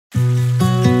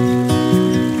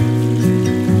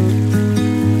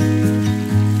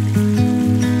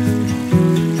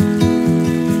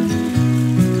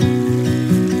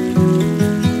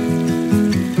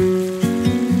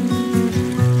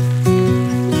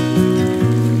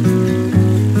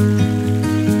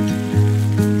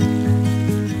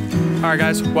Alright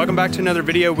guys, welcome back to another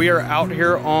video. We are out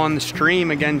here on the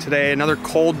stream again today, another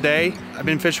cold day. I've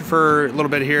been fishing for a little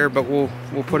bit here, but we'll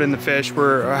put in the fish.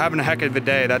 We're having a heck of a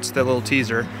day, that's the little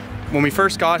teaser. When we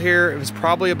first got here, it was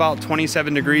probably about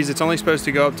 27 degrees. It's only supposed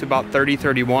to go up to about 30,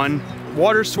 31.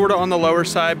 Water's sort of on the lower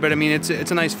side, but I mean, it's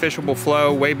a nice fishable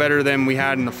flow, way better than we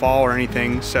had in the fall or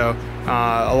anything. So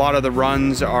a lot of the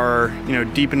runs are, you know,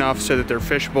 deep enough so that they're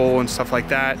fishable and stuff like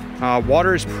that.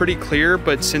 Water is pretty clear,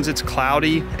 but since it's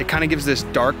cloudy, it kind of gives this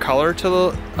dark color to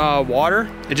the water.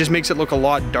 It just makes it look a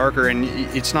lot darker, and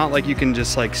it's not like you can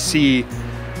just like see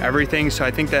everything. So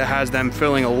I think that has them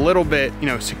feeling a little bit, you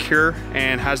know, secure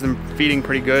and has them feeding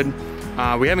pretty good.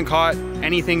 We haven't caught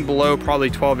anything below probably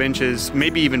 12 inches,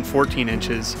 maybe even 14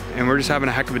 inches. And we're just having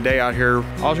a heck of a day out here.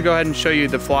 I'll just go ahead and show you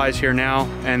the flies here now.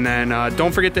 And then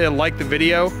don't forget to like the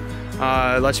video.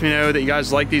 Lets me know that you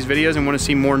guys like these videos and want to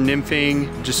see more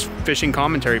nymphing, just fishing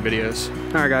commentary videos.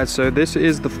 All right guys, so this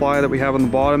is the fly that we have on the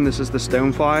bottom. This is the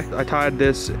stonefly. I tied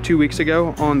this 2 weeks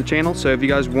ago on the channel. So if you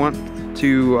guys want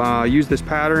to use this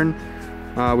pattern,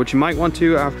 which you might want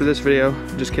to after this video,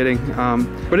 just kidding.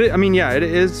 But I mean, yeah, it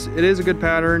is a good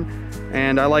pattern,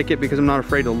 and I like it because I'm not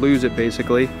afraid to lose it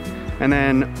basically. And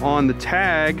then on the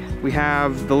tag, we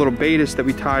have the little baetis that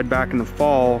we tied back in the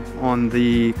fall on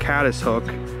the caddis hook.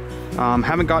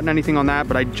 Haven't gotten anything on that,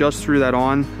 but I just threw that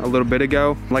on a little bit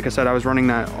ago. Like I said, I was running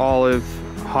that olive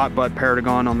hot butt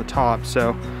paragon on the top.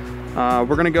 So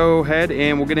we're gonna go ahead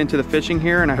and we'll get into the fishing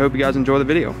here, and I hope you guys enjoy the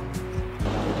video.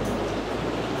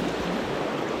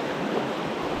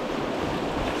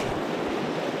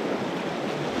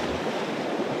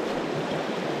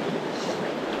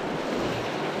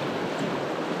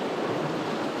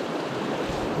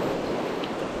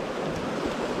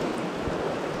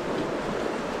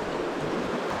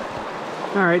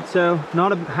 All right, so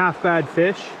not a half bad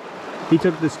fish. He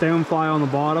took the stonefly on the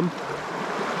bottom,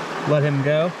 let him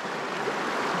go.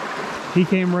 He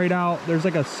came right out. There's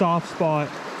like a soft spot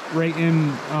right in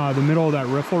the middle of that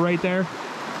riffle right there,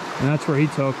 and that's where he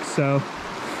took. So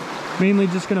mainly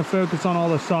just gonna focus on all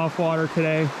the soft water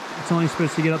today. It's only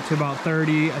supposed to get up to about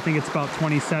 30. I think it's about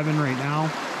 27 right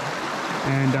now,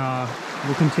 and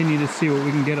we'll continue to see what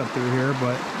we can get up through here.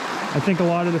 But I think a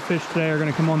lot of the fish today are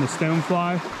gonna come on the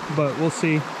stonefly, but we'll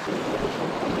see.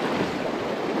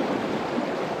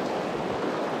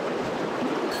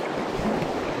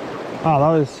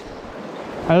 Oh,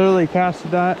 I literally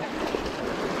casted that.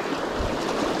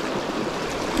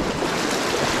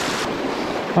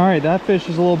 All right, that fish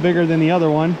is a little bigger than the other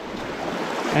one.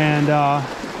 And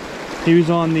he was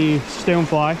on the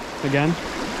stonefly again.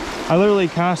 I literally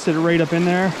casted it right up in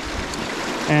there,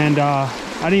 and I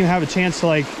didn't even have a chance to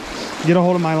like get a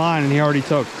hold of my line, and he already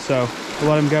took. So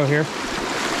we'll let him go here.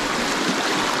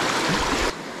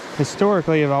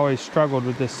 Historically, I've always struggled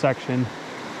with this section,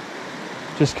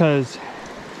 just because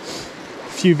a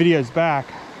few videos back,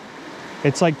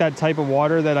 it's like that type of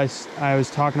water that I was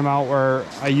talking about where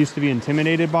I used to be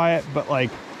intimidated by it, but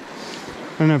like,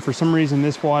 I don't know, for some reason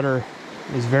this water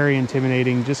is very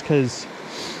intimidating just because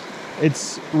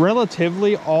it's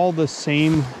relatively all the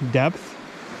same depth.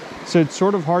 So it's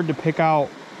sort of hard to pick out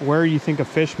where you think a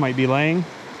fish might be laying.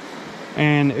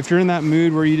 And if you're in that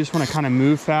mood where you just want to kind of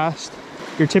move fast,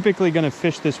 you're typically going to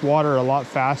fish this water a lot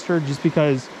faster, just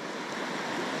because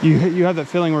you have that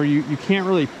feeling where you can't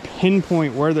really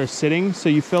pinpoint where they're sitting. So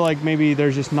you feel like maybe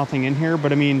there's just nothing in here,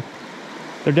 but I mean,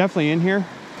 they're definitely in here.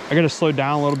 I got to slow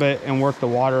down a little bit and work the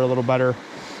water a little better,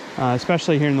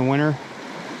 especially here in the winter.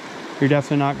 You're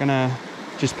definitely not going to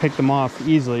just pick them off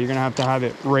easily. You're going to have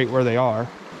it right where they are.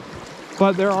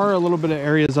 But there are a little bit of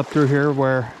areas up through here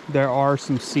where there are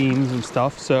some seams and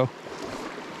stuff. So,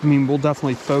 I mean, we'll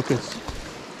definitely focus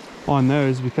on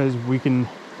those because we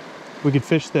could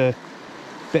fish the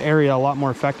area a lot more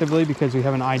effectively because we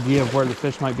have an idea of where the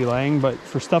fish might be laying. But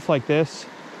for stuff like this,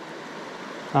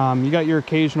 you got your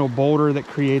occasional boulder that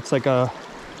creates like a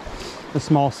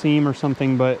small seam or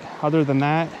something. But other than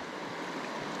that,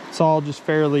 it's all just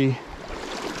fairly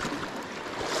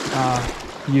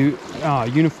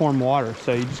uniform water.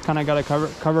 So you just kind of got to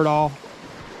cover it all,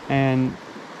 and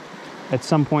at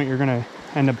some point you're gonna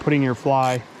end up putting your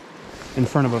fly in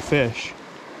front of a fish.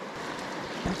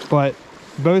 But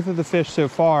both of the fish so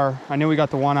far, I know we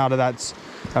got the one out of that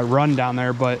run down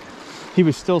there, but he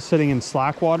was still sitting in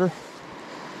slack water.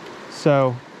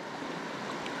 So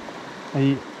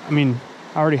I mean,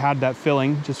 I already had that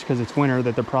feeling just because it's winter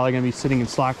that they're probably going to be sitting in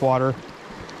slack water.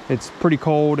 It's pretty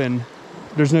cold and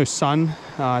there's no sun.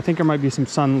 I think there might be some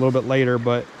sun a little bit later,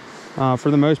 but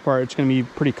for the most part, it's going to be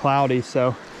pretty cloudy.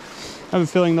 So I have a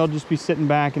feeling they'll just be sitting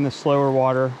back in the slower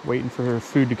water, waiting for their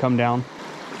food to come down.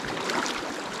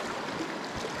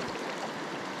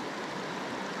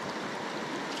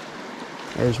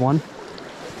 There's one.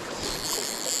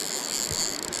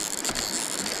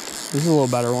 This is a little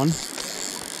better one.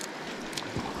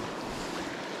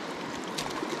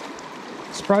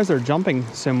 Surprised they're jumping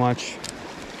so much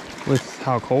with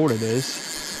how cold it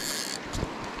is.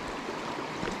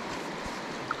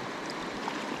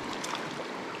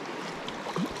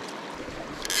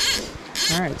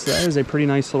 All right, so that is a pretty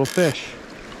nice little fish.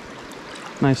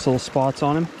 Nice little spots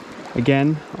on him.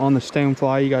 Again, on the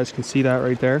stonefly, you guys can see that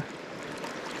right there.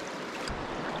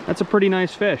 That's a pretty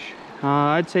nice fish.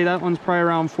 I'd say that one's probably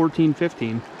around 14,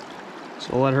 15.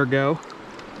 So I'll let her go.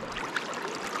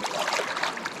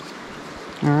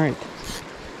 All right,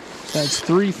 that's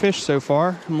 3 fish so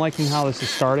far. I'm liking how this is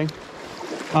starting.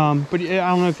 But I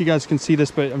don't know if you guys can see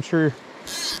this, but I'm sure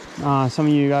some of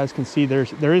you guys can see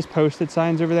there is posted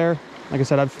signs over there. Like I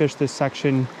said, I've fished this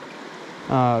section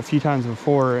a few times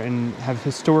before and have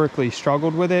historically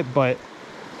struggled with it, but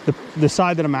the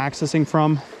side that I'm accessing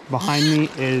from behind me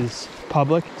is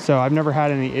public, so I've never had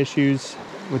any issues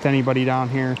with anybody down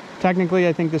here. Technically,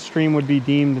 I think the stream would be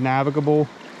deemed navigable,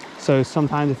 so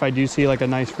sometimes if I do see like a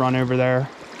nice run over there,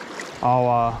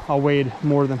 I'll wade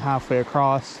more than halfway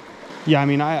across. Yeah, I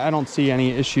mean, I don't see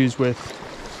any issues with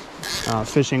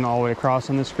fishing all the way across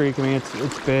in this creek. I mean,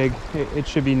 it's big, it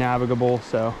should be navigable,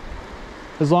 so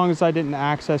as long as I didn't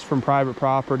access from private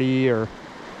property or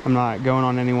I'm not going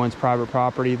on anyone's private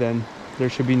property, then there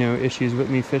should be no issues with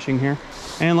me fishing here.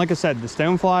 And like I said, the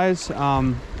stoneflies,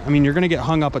 I mean, you're gonna get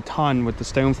hung up a ton with the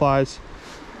stoneflies,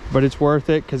 but it's worth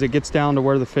it because it gets down to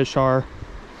where the fish are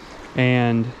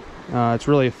and it's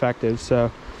really effective.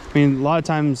 So, I mean, a lot of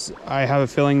times I have a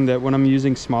feeling that when I'm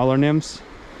using smaller nymphs,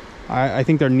 I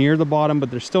think they're near the bottom,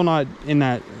 but they're still not in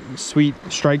that sweet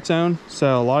strike zone.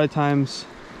 So a lot of times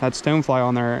that stonefly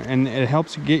on there, and it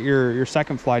helps get your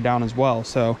second fly down as well.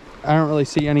 So I don't really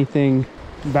see anything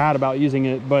bad about using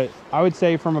it, but I would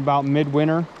say from about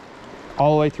midwinter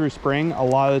all the way through spring, a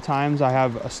lot of the times I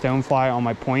have a stonefly on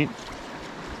my point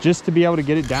just to be able to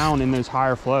get it down in those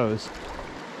higher flows.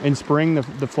 In spring,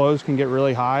 the flows can get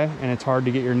really high and it's hard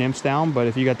to get your nymphs down, but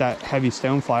if you got that heavy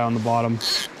stonefly on the bottom,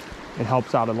 it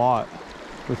helps out a lot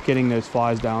with getting those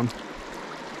flies down.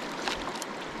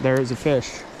 There is a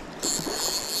fish.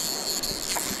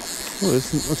 Oh,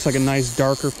 this looks like a nice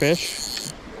darker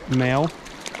fish, male.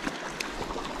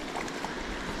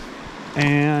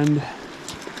 And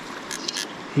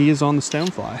he is on the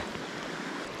stonefly.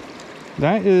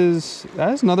 That is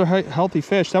another healthy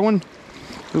fish. That one,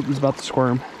 oops, was about to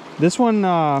squirm. This one,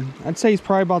 I'd say he's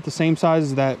probably about the same size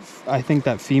as that, I think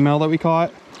that female that we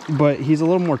caught, but he's a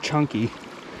little more chunky.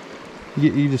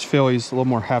 You just feel he's a little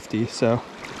more hefty, so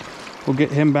we'll get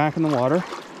him back in the water.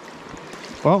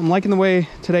 Well, I'm liking the way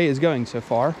today is going so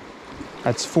far.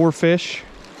 That's 4 fish.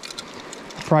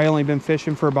 Probably only been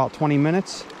fishing for about 20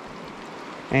 minutes.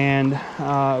 And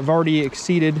I've already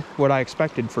exceeded what I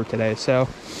expected for today. So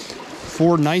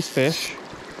 4 nice fish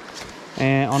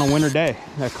and on a winter day,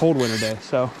 a cold winter day.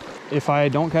 So if I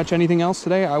don't catch anything else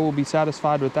today, I will be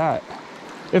satisfied with that.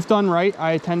 If done right,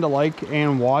 I tend to like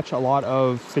and watch a lot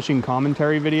of fishing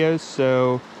commentary videos.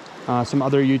 So some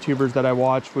other YouTubers that I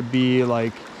watch would be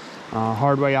like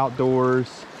Hardway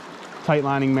Outdoors, Tight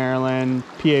Lining Maryland,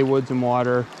 PA Woods and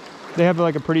Water. They have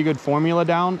like a pretty good formula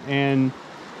down, and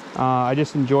I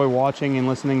just enjoy watching and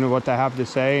listening to what they have to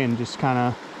say and just kind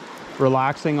of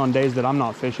relaxing on days that I'm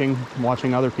not fishing,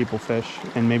 watching other people fish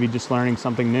and maybe just learning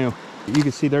something new. You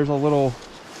can see there's a little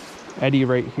eddy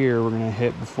right here we're gonna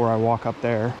hit before I walk up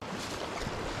there.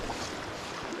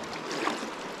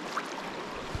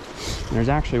 And there's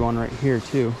actually one right here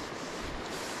too.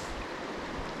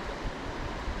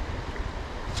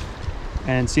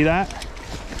 And see that?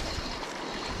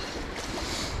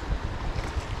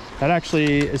 That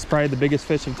actually is probably the biggest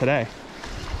fish of today.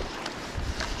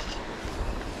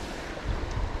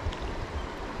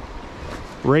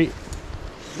 Right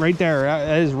there,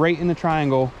 that is right in the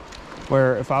triangle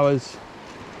where if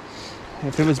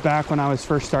it was back when I was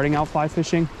first starting out fly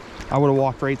fishing, I would have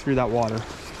walked right through that water.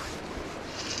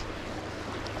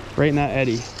 Right in that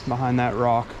eddy behind that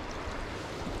rock.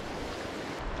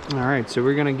 All right, so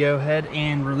we're gonna go ahead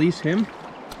and release him.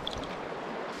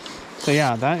 So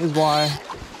yeah, that is why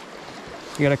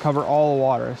you gotta cover all the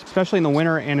water, especially in the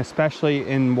winter and especially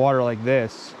in water like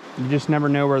this. You just never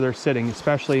know where they're sitting,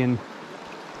 especially in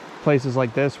places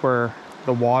like this where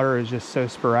the water is just so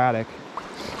sporadic.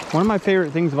 One of my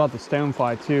favorite things about the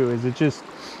stonefly too is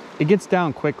it gets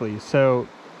down quickly. So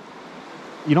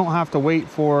you don't have to wait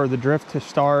for the drift to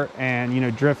start and, you know,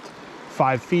 drift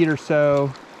 5 feet or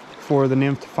so for the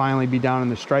nymph to finally be down in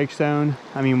the strike zone.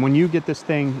 I mean, when you get this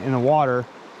thing in the water,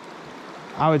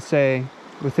 I would say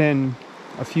within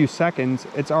a few seconds,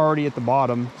 it's already at the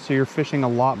bottom. So you're fishing a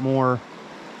lot more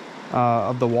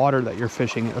of the water that you're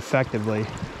fishing effectively.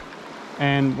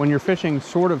 And when you're fishing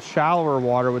sort of shallower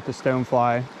water with the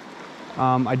Stonefly,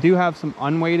 I do have some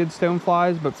unweighted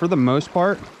Stoneflies, but for the most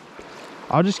part,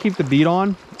 I'll just keep the bead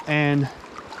on and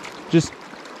just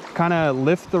kind of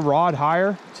lift the rod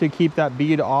higher to keep that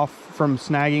bead off from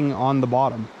snagging on the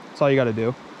bottom. That's all you got to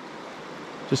do.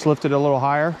 Just lift it a little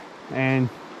higher and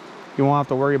you won't have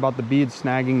to worry about the bead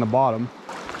snagging the bottom.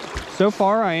 So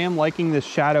far, I am liking this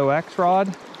Shadow X rod.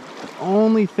 The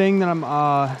only thing that I'm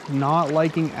not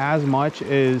liking as much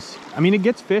is, I mean, it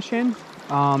gets fish in,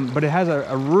 but it has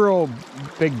a real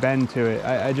big bend to it.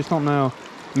 I just don't know.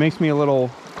 It makes me a little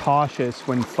cautious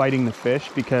when fighting the fish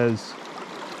because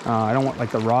I don't want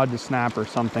like the rod to snap or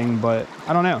something, but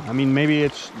I don't know. I mean, maybe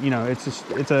it's, you know,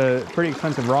 it's a pretty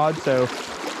expensive rod, so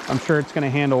I'm sure it's going to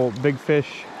handle big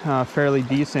fish fairly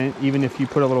decent, even if you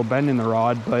put a little bend in the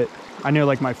rod. But I know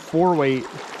like my 4-weight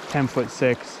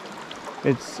 10'6",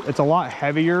 it's a lot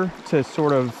heavier to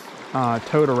sort of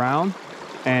tote around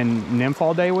and nymph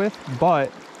all day with,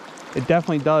 but it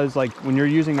definitely does, like when you're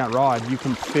using that rod, you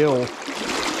can feel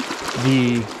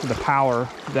the power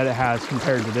that it has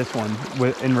compared to this one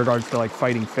in regards to like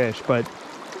fighting fish. But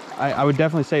I would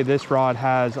definitely say this rod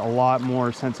has a lot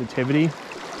more sensitivity,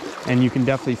 and you can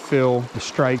definitely feel the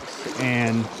strikes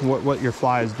and what your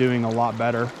fly is doing a lot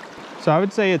better. So I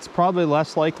would say it's probably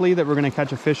less likely that we're going to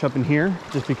catch a fish up in here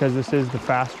just because this is the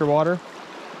faster water.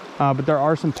 But there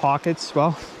are some pockets.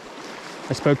 Well,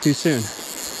 I spoke too soon.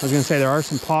 I was going to say there are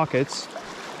some pockets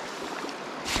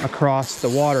across the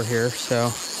water here, so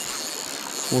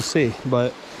we'll see.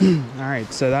 But all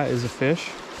right, so that is a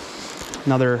fish.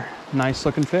 Another nice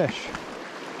looking fish.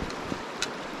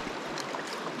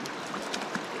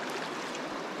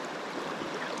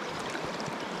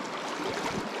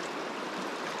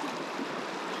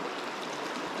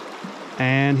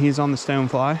 And he's on the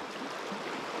Stonefly.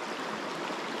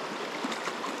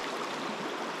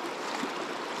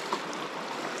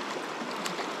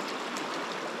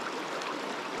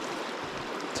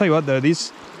 Tell you what though,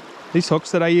 these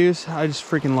hooks that I use, I just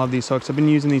freaking love these hooks. I've been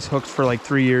using these hooks for like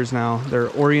 3 years now. They're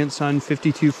Orient Sun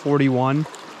 5241.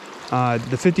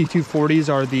 The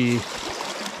 5240s are the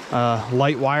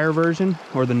light wire version,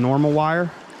 or the normal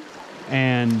wire,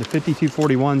 and the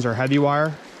 5241s are heavy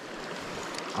wire.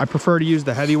 I prefer to use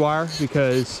the heavy wire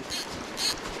because,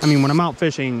 I mean, when I'm out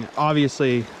fishing,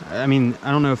 obviously, I mean, I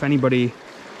don't know if anybody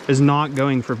is not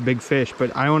going for big fish,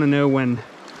 but I want to know when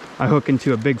I hook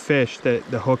into a big fish that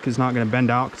the hook is not going to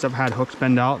bend out, because I've had hooks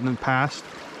bend out in the past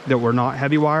that were not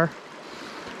heavy wire.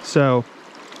 So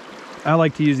I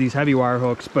like to use these heavy wire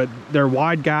hooks, but they're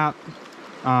wide gap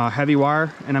heavy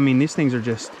wire, and I mean, these things are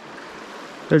just,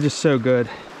 they're just so good.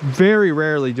 Very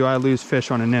rarely do I lose fish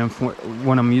on a nymph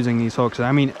when I'm using these hooks.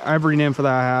 I mean, every nymph that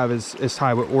I have is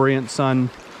tied with Orient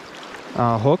Sun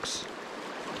hooks.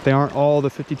 They aren't all the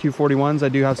 5241s. I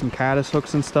do have some caddis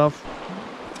hooks and stuff.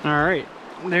 All right,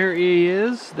 there he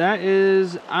is. That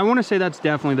is, I want to say that's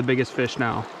definitely the biggest fish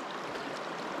now.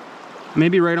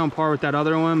 Maybe right on par with that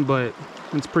other one, but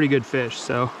it's a pretty good fish,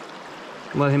 so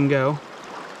let him go.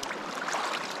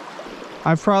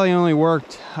 I've probably only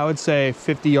worked, I would say,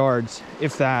 50 yards,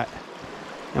 if that,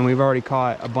 and we've already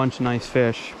caught a bunch of nice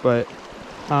fish. But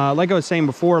like I was saying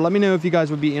before, let me know if you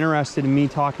guys would be interested in me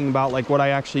talking about like what I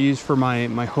actually use for my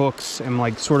hooks and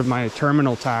like sort of my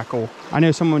terminal tackle. I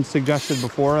know someone suggested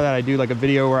before that I do like a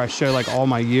video where I show like all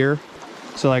my gear,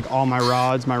 so like all my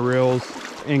rods, my reels,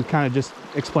 and kind of just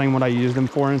explain what I use them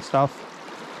for and stuff.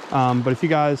 But if you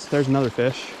guys, there's another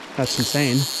fish. That's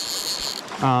insane.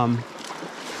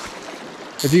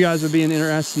 If you guys would be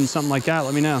interested in something like that,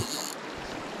 let me know.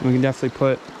 We can definitely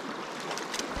put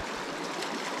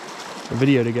a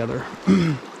video together.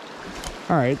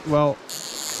 All right, well,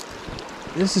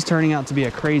 this is turning out to be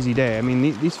a crazy day. I mean,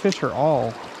 these fish are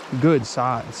all good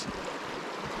size.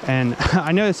 And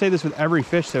I know I say this with every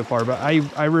fish so far, but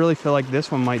I really feel like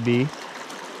this one might be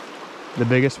the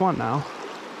biggest one now.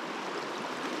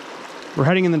 We're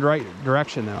heading in the right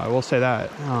direction though, I will say that.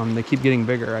 They keep getting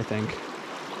bigger, I think.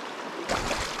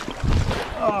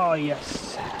 Oh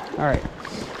yes. All right,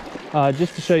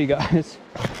 just to show you guys,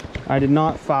 I did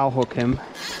not foul hook him.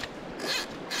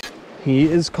 He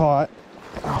is caught.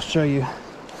 I'll show you.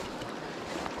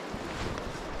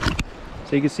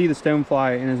 So you can see the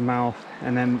Stonefly in his mouth,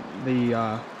 and then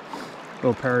the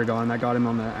little paragon that got him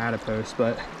on the adipose.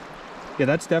 But yeah,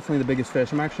 that's definitely the biggest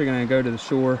fish. I'm actually gonna go to the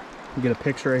shore and get a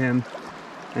picture of him,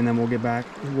 and then we'll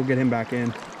get him back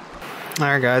in. All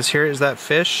right guys, here is that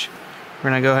fish. We're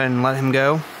gonna go ahead and let him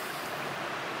go.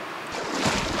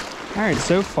 All right,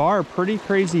 so far, pretty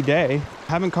crazy day.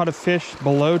 Haven't caught a fish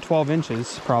below 12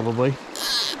 inches, probably.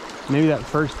 Maybe that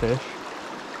first fish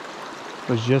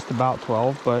was just about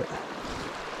 12, but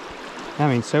I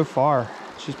mean, so far,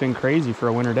 it's just been crazy for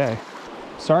a winter day.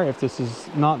 Sorry if this is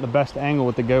not the best angle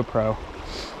with the GoPro.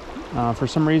 For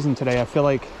some reason today, I feel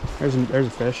like, there's a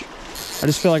fish. I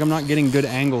just feel like I'm not getting good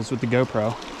angles with the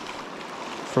GoPro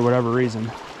for whatever reason.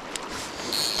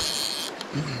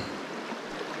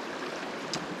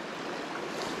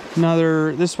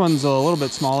 This one's a little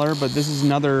bit smaller, but this is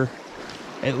another,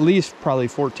 at least probably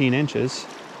 14 inches.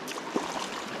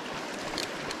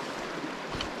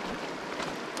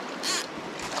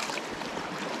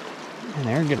 And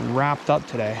they're getting wrapped up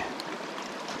today.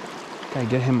 Gotta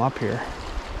get him up here.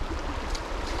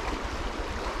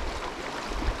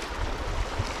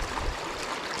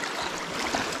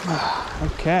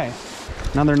 Okay,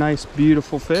 another nice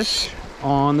beautiful fish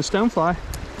on the stonefly.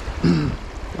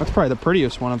 That's probably the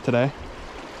prettiest one of today.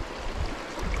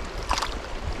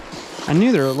 I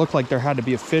knew there looked like there had to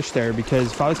be a fish there,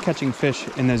 because if I was catching fish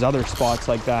in those other spots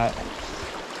like that,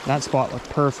 that spot looked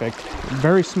perfect.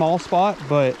 Very small spot,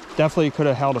 but definitely could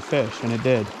have held a fish, and it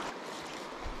did.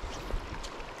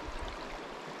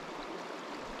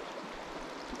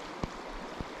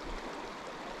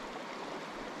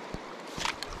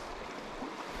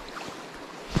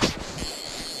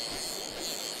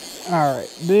 All right,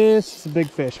 this is a big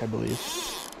fish, I believe.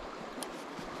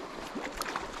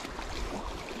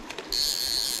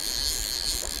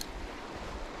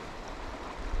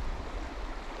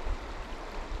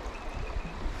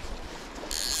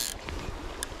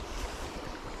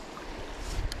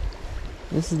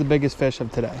 This is the biggest fish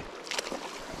of today.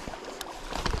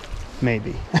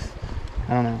 Maybe. I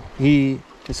don't know. He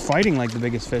is fighting like the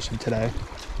biggest fish of today.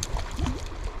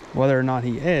 Whether or not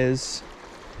he is,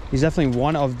 he's definitely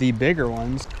one of the bigger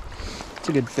ones. It's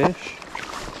a good fish.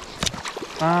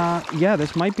 Yeah,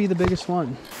 this might be the biggest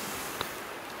one.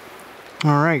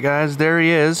 All right, guys, there he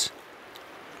is.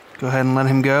 Go ahead and let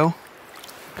him go.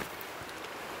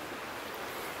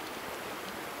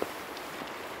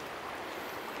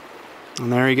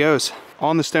 And there he goes,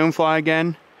 on the stonefly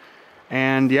again.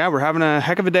 And yeah, we're having a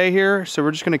heck of a day here, so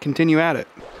we're just gonna continue at it.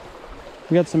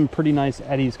 We got some pretty nice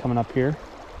eddies coming up here.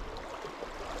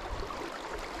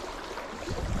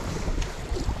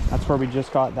 That's where we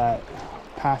just got that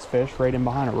pass fish, right in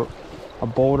behind a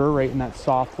boulder, right in that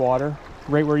soft water,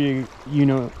 right where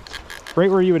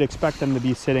right where you would expect them to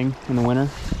be sitting in the winter.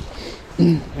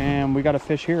 And we got a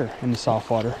fish here in the soft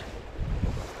water.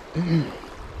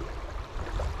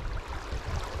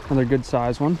 Another good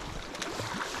size one.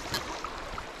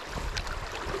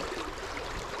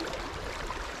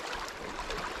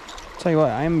 Tell you what,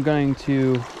 I am going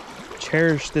to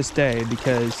cherish this day,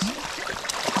 because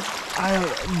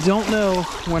I don't know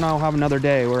when I'll have another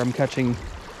day where I'm catching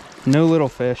no little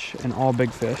fish and all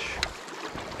big fish.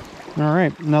 All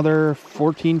right, another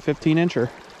 14, 15 incher.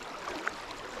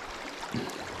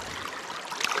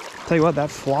 Tell you what,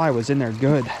 that fly was in there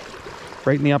good,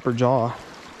 right in the upper jaw.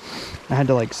 I had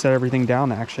to like set everything down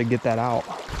to actually get that out.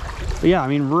 But yeah, I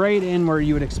mean, right in where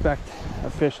you would expect a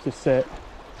fish to sit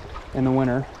in the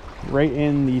winter, right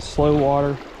in the slow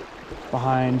water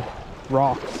behind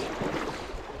rocks.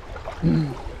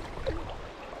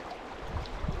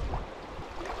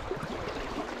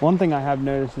 One thing I have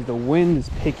noticed is the wind is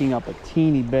picking up a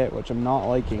teeny bit, which I'm not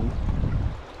liking.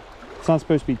 It's not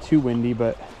supposed to be too windy,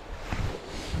 but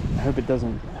I hope it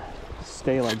doesn't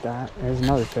stay like that. There's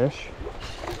another fish.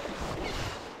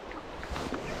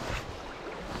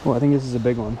 Oh, I think this is a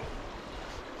big one.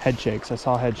 Head shakes. I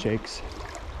saw head shakes.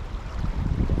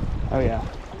 Oh yeah.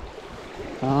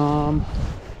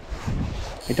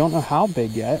 I don't know how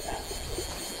big yet.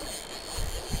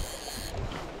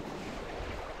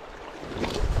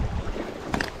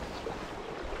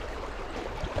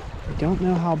 Don't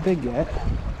know how big yet.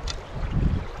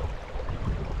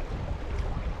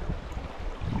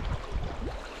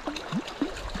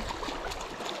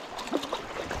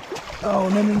 Oh,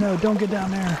 no, don't get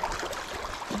down there.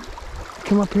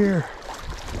 Come up here.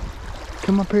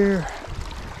 Come up here.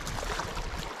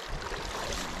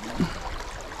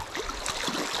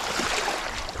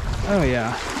 Oh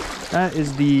yeah, that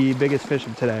is the biggest fish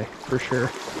of today, for sure.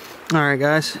 All right,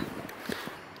 guys,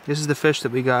 this is the fish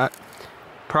that we got.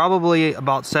 Probably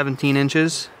about 17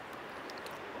 inches.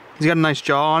 He's got a nice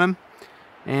jaw on him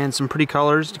and some pretty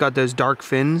colors. He's got those dark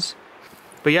fins.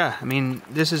 But yeah, I mean,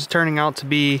 this is turning out to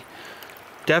be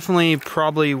definitely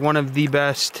probably one of the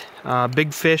best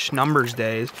big fish numbers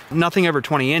days. Nothing over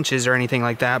 20 inches or anything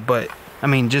like that, but I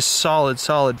mean, just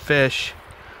solid fish,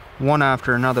 one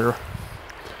after another.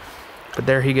 But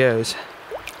there he goes.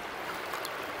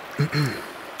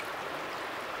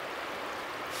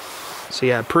 So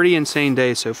yeah, pretty insane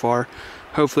day so far.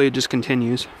 Hopefully it just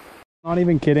continues. Not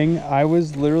even kidding, I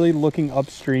was literally looking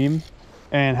upstream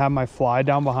and had my fly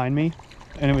down behind me,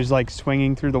 and it was like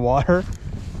swinging through the water,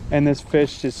 and this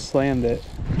fish just slammed it.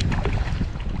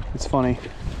 It's funny.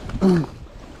 I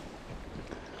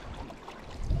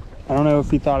don't know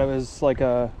if he thought it was like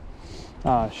a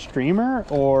streamer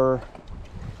or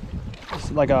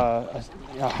like a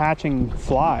hatching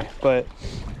fly, but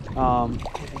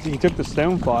he took the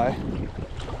stonefly.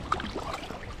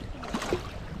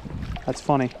 That's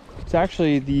funny. It's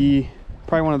actually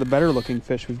probably one of the better looking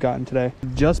fish we've gotten today.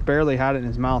 Just barely had it in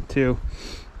his mouth too,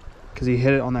 because he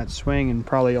hit it on that swing and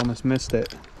probably almost missed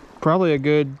it. Probably a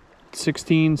good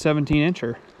 16, 17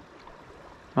 incher.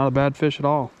 Not a bad fish at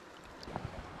all.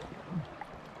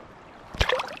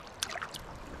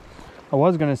 I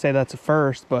was gonna say that's a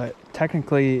first, but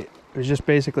technically it was just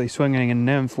basically swinging a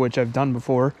nymph, which I've done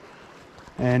before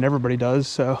and everybody does,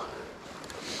 so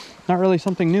not really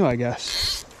something new, I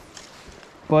guess.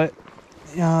 But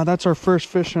yeah, that's our first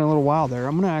fish in a little while there.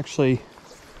 I'm gonna actually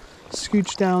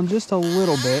scooch down just a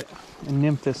little bit and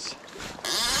nymph this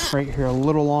right here a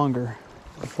little longer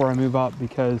before I move up,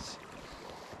 because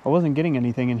I wasn't getting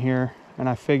anything in here, and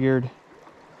I figured,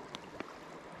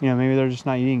 you know, maybe they're just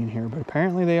not eating in here, but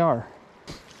apparently they are.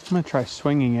 I'm gonna try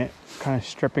swinging it, kind of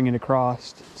stripping it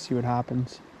across, see what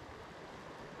happens.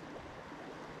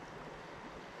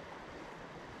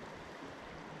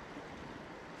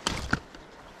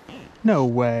 No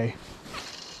way.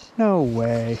 No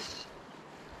way.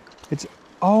 It's,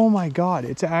 oh my God,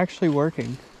 it's actually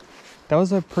working. That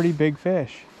was a pretty big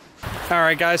fish. All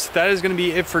right, guys, that is gonna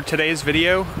be it for today's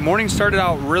video. Morning started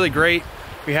out really great.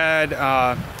 We had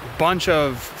a bunch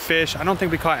of fish. I don't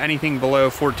think we caught anything below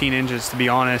 14 inches, to be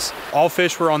honest. All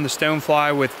fish were on the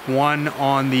stonefly, with one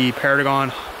on the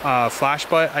Paragon flash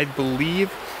butt, I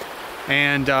believe.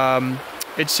 And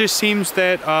it just seems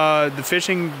that the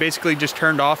fishing basically just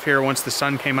turned off here once the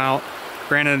sun came out.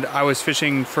 Granted, I was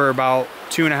fishing for about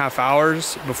 2.5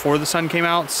 hours before the sun came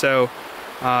out, so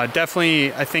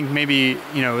definitely I think maybe,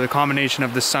 you know, the combination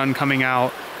of the sun coming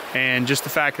out and just the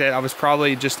fact that I was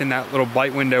probably just in that little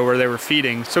bite window where they were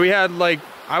feeding. So we had, like,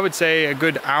 I would say a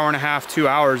good 1.5 to 2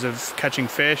 hours of catching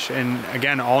fish, and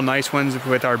again, all nice ones,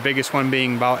 with our biggest one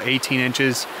being about 18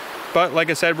 inches. But like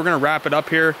I said, we're gonna wrap it up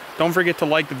here. Don't forget to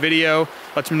like the video.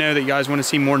 Let me know that you guys wanna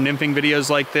see more nymphing videos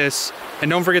like this. And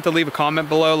don't forget to leave a comment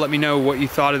below. Let me know what you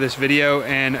thought of this video.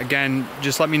 And again,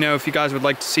 just let me know if you guys would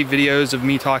like to see videos of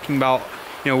me talking about,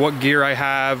 you know, what gear I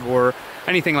have or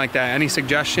anything like that. Any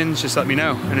suggestions, just let me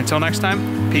know. And until next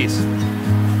time, peace.